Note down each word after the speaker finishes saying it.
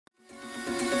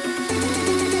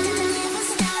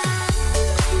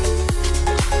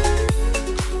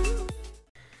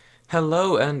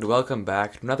Hello and welcome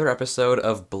back to another episode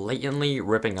of blatantly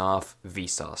ripping off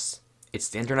Vsauce. It's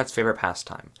the internet's favorite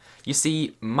pastime. You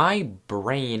see, my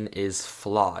brain is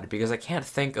flawed because I can't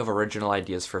think of original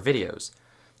ideas for videos.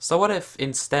 So what if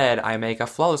instead I make a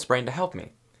flawless brain to help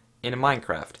me? In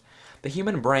Minecraft, the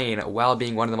human brain, while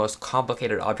being one of the most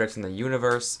complicated objects in the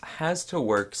universe, has to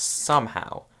work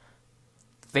somehow.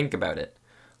 Think about it.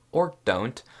 Or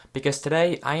don't, because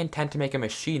today I intend to make a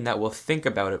machine that will think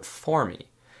about it for me.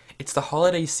 It's the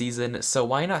holiday season, so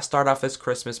why not start off this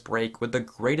Christmas break with the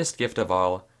greatest gift of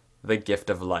all, the gift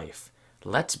of life.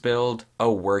 Let's build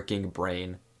a working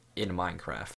brain in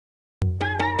Minecraft.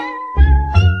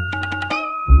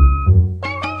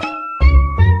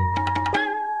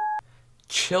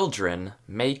 Children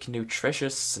make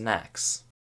nutritious snacks.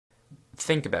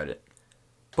 Think about it.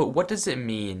 But what does it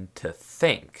mean to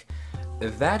think?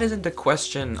 That isn't a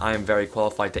question I'm very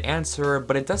qualified to answer,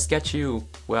 but it does get you,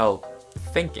 well,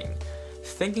 thinking.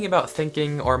 Thinking about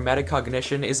thinking, or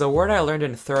metacognition, is a word I learned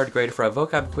in 3rd grade for a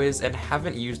vocab quiz and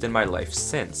haven't used in my life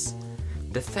since.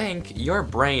 To think, your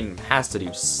brain has to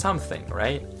do something,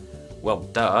 right? Well,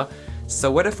 duh.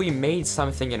 So what if we made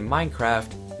something in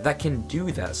Minecraft that can do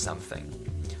that something?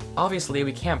 Obviously,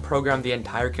 we can't program the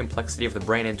entire complexity of the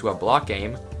brain into a block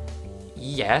game.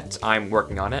 Yet, I'm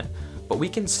working on it, but we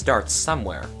can start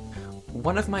somewhere.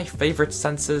 One of my favorite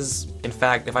senses, in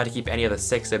fact, if I had to keep any of the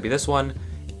 6, it'd be this one,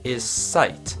 is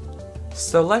sight.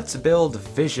 So let's build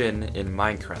vision in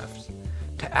Minecraft.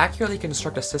 To accurately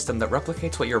construct a system that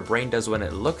replicates what your brain does when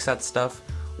it looks at stuff,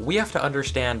 we have to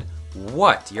understand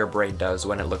what your brain does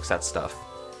when it looks at stuff.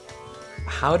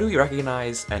 How do we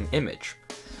recognize an image?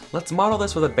 Let's model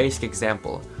this with a basic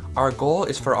example. Our goal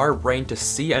is for our brain to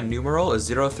see a numeral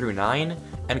 0 through 9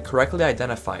 and correctly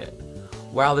identify it.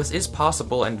 While this is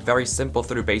possible and very simple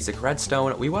through basic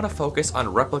redstone, we want to focus on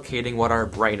replicating what our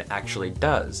brain actually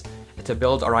does, to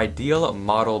build our ideal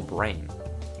model brain.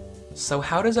 So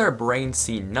how does our brain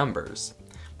see numbers?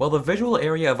 Well, the visual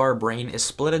area of our brain is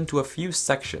split into a few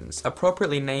sections,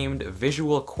 appropriately named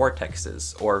visual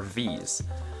cortexes, or Vs.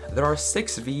 There are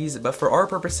 6 Vs, but for our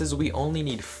purposes we only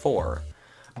need 4.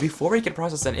 Before we can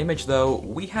process an image though,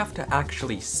 we have to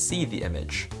actually see the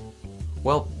image.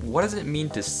 Well, what does it mean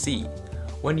to see?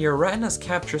 When your retinas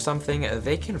capture something,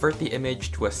 they convert the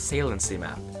image to a saliency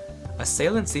map. A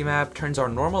saliency map turns our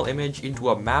normal image into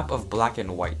a map of black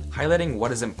and white, highlighting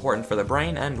what is important for the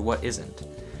brain and what isn't.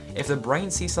 If the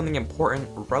brain sees something important,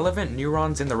 relevant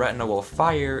neurons in the retina will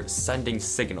fire, sending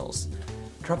signals.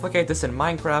 To replicate this in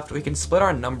Minecraft, we can split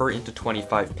our number into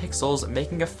 25 pixels,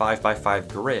 making a 5x5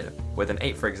 grid, with an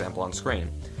 8 for example on screen.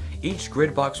 Each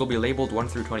grid box will be labeled 1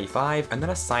 through 25 and then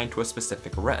assigned to a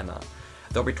specific retina.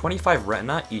 There'll be 25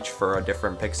 retina, each for a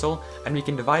different pixel, and we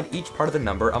can divide each part of the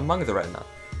number among the retina.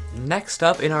 Next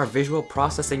up in our visual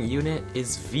processing unit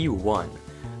is V1.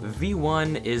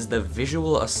 V1 is the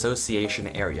visual association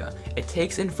area. It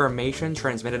takes information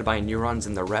transmitted by neurons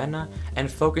in the retina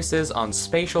and focuses on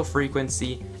spatial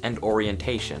frequency and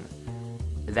orientation.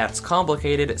 That's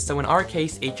complicated, so in our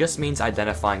case it just means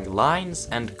identifying lines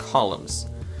and columns.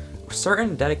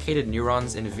 Certain dedicated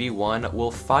neurons in V1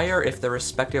 will fire if the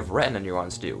respective retina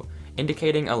neurons do,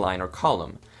 indicating a line or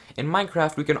column. In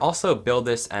Minecraft, we can also build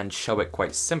this and show it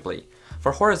quite simply.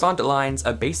 For horizontal lines,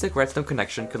 a basic redstone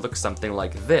connection could look something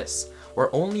like this,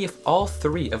 where only if all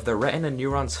 3 of the retina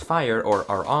neurons fire or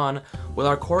are on, will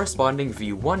our corresponding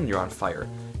V1 neuron fire,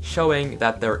 showing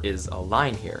that there is a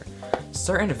line here.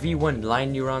 Certain V1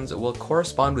 line neurons will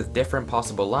correspond with different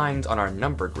possible lines on our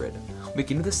number grid. We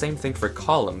can do the same thing for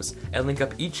columns, and link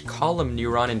up each column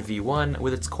neuron in V1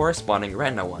 with its corresponding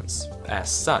retina ones, as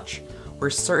such, where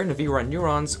certain V1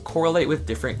 neurons correlate with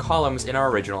different columns in our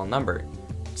original number.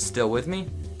 Still with me?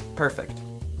 Perfect.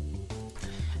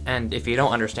 And if you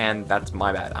don't understand, that's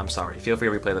my bad, I'm sorry, feel free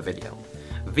to replay the video.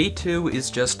 V2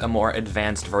 is just a more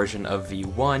advanced version of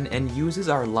V1 and uses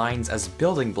our lines as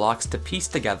building blocks to piece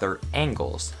together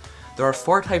angles. There are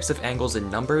 4 types of angles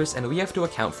in numbers, and we have to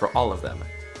account for all of them.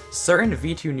 Certain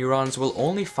V2 neurons will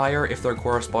only fire if their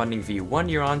corresponding V1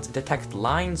 neurons detect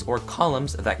lines or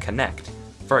columns that connect.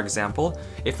 For example,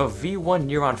 if a V1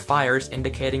 neuron fires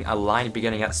indicating a line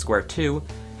beginning at square 2,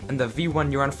 and the V1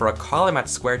 neuron for a column at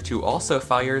square 2 also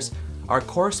fires, our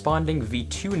corresponding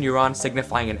V2 neuron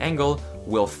signifying an angle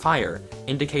will fire,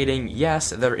 indicating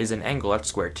yes, there is an angle at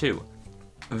square 2.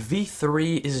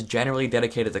 V3 is generally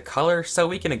dedicated to color, so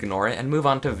we can ignore it and move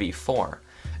on to V4.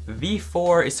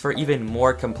 V4 is for even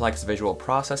more complex visual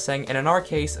processing, and in our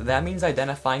case, that means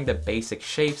identifying the basic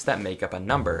shapes that make up a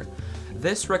number.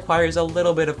 This requires a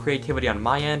little bit of creativity on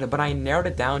my end, but I narrowed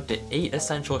it down to 8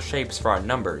 essential shapes for our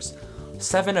numbers.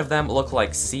 7 of them look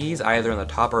like C's either in the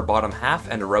top or bottom half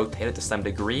and rotated to some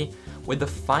degree, with the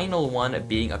final one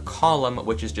being a column,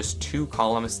 which is just 2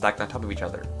 columns stacked on top of each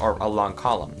other, or a long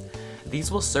column.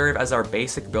 These will serve as our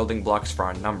basic building blocks for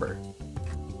our number.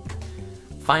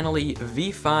 Finally,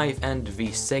 V5 and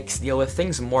V6 deal with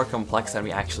things more complex than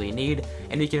we actually need,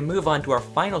 and we can move on to our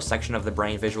final section of the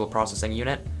brain visual processing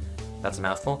unit. That's a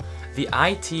mouthful. The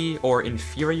IT, or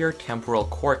inferior temporal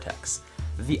cortex.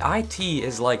 The IT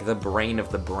is like the brain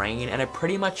of the brain, and it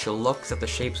pretty much looks at the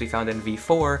shapes we found in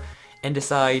V4 and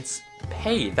decides,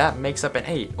 hey, that makes up an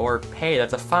 8, or hey,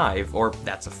 that's a 5, or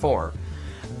that's a 4.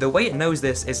 The way it knows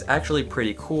this is actually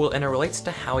pretty cool, and it relates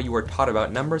to how you were taught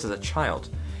about numbers as a child.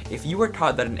 If you were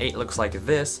taught that an 8 looks like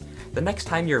this, the next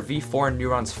time your V4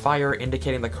 neurons fire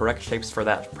indicating the correct shapes for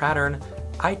that pattern,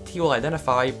 IT will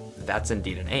identify that's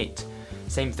indeed an 8.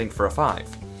 Same thing for a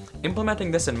 5.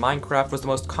 Implementing this in Minecraft was the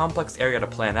most complex area to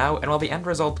plan out, and while the end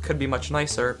result could be much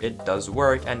nicer, it does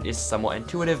work and is somewhat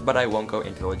intuitive, but I won't go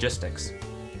into the logistics.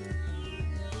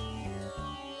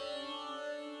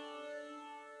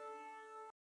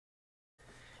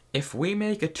 If we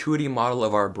make a 2D model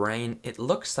of our brain, it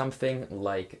looks something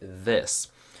like this.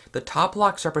 The top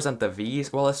blocks represent the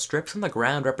V's, while the strips on the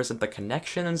ground represent the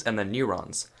connections and the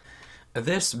neurons.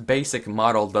 This basic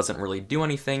model doesn't really do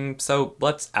anything, so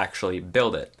let's actually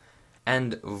build it.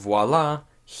 And voila,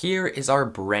 here is our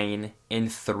brain in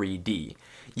 3D.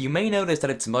 You may notice that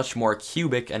it's much more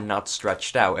cubic and not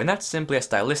stretched out, and that's simply a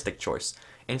stylistic choice.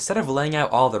 Instead of laying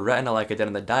out all the retina like I did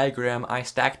in the diagram, I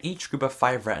stacked each group of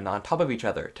 5 retina on top of each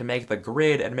other to make the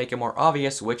grid and make it more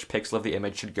obvious which pixel of the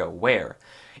image should go where.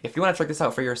 If you want to check this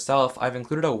out for yourself, I've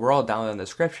included a world down in the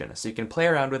description, so you can play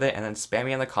around with it and then spam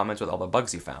me in the comments with all the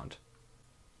bugs you found.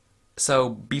 So,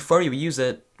 before you use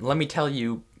it, let me tell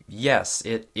you, yes,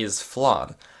 it is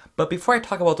flawed. But before I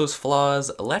talk about those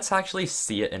flaws, let's actually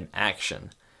see it in action.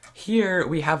 Here,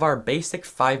 we have our basic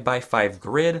 5x5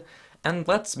 grid, and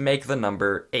let's make the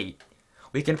number 8.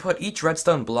 We can put each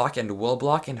redstone block and wool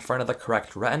block in front of the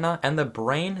correct retina, and the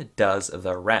brain does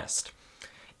the rest.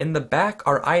 In the back,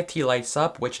 our IT lights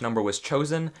up which number was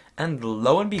chosen, and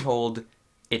lo and behold,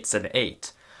 it's an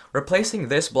 8. Replacing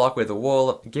this block with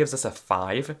wool gives us a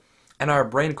 5, and our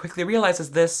brain quickly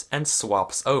realizes this and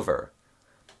swaps over.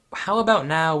 How about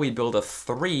now we build a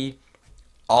 3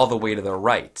 all the way to the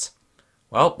right?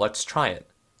 Well, let's try it.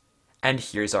 And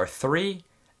here's our 3,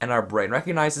 and our brain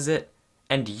recognizes it,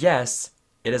 and yes,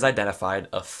 it has identified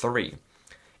a 3.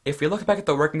 If we look back at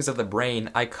the workings of the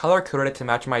brain, I color-coded it to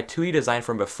match my 2D design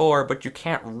from before, but you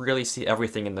can't really see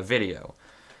everything in the video.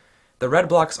 The red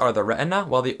blocks are the retina,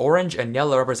 while the orange and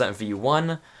yellow represent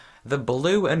V1, the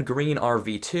blue and green are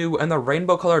V2, and the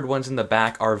rainbow-colored ones in the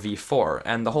back are V4,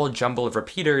 and the whole jumble of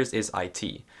repeaters is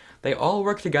IT. They all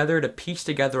work together to piece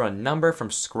together a number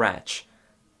from scratch.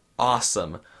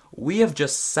 Awesome! We have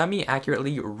just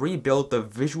semi-accurately rebuilt the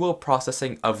visual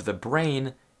processing of the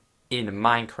brain in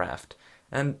Minecraft,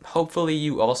 and hopefully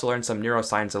you also learned some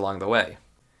neuroscience along the way.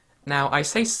 Now, I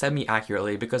say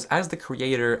semi-accurately because as the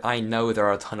creator, I know there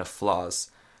are a ton of flaws,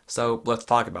 so let's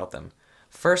talk about them.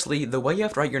 Firstly, the way you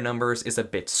have to write your numbers is a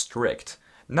bit strict.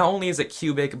 Not only is it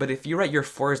cubic, but if you write your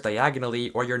 4s diagonally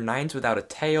or your 9s without a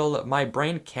tail, my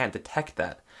brain can't detect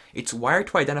that. It's wired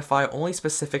to identify only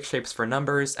specific shapes for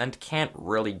numbers and can't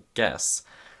really guess.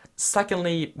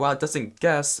 Secondly, while it doesn't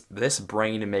guess, this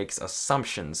brain makes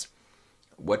assumptions.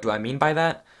 What do I mean by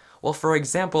that? Well, for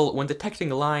example, when detecting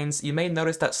lines, you may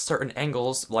notice that certain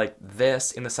angles, like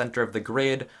this in the center of the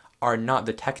grid, are not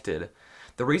detected.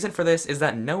 The reason for this is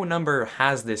that no number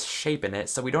has this shape in it,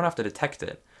 so we don't have to detect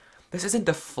it. This isn't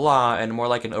a flaw and more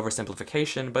like an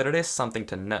oversimplification, but it is something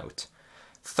to note.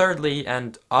 Thirdly,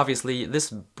 and obviously, this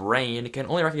brain can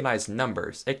only recognize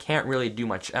numbers. It can't really do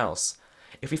much else.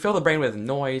 If we fill the brain with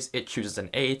noise, it chooses an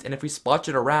 8, and if we splotch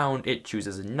it around, it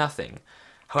chooses nothing.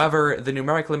 However, the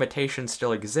numeric limitation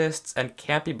still exists and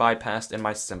can't be bypassed in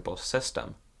my simple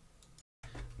system.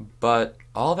 But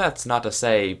all that's not to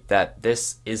say that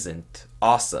this isn't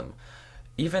awesome.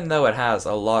 Even though it has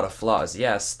a lot of flaws,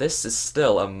 yes, this is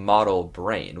still a model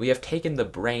brain. We have taken the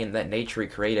brain that nature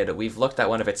created, we've looked at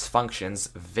one of its functions,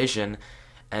 vision,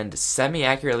 and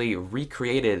semi-accurately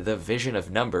recreated the vision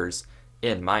of numbers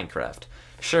in Minecraft.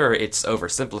 Sure, it's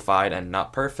oversimplified and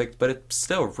not perfect, but it's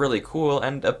still really cool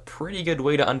and a pretty good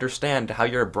way to understand how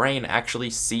your brain actually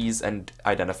sees and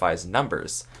identifies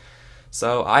numbers.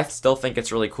 So I still think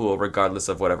it's really cool regardless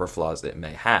of whatever flaws it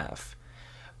may have.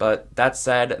 But that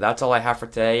said, that's all I have for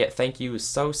today. Thank you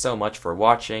so much for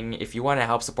watching. If you want to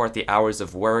help support the hours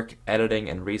of work, editing,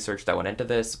 and research that went into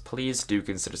this, please do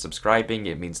consider subscribing.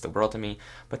 It means the world to me.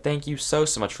 But thank you so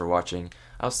much for watching.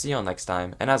 I'll see you all next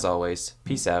time. And as always,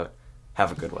 peace out.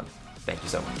 Have a good one. Thank you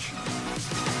so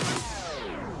much.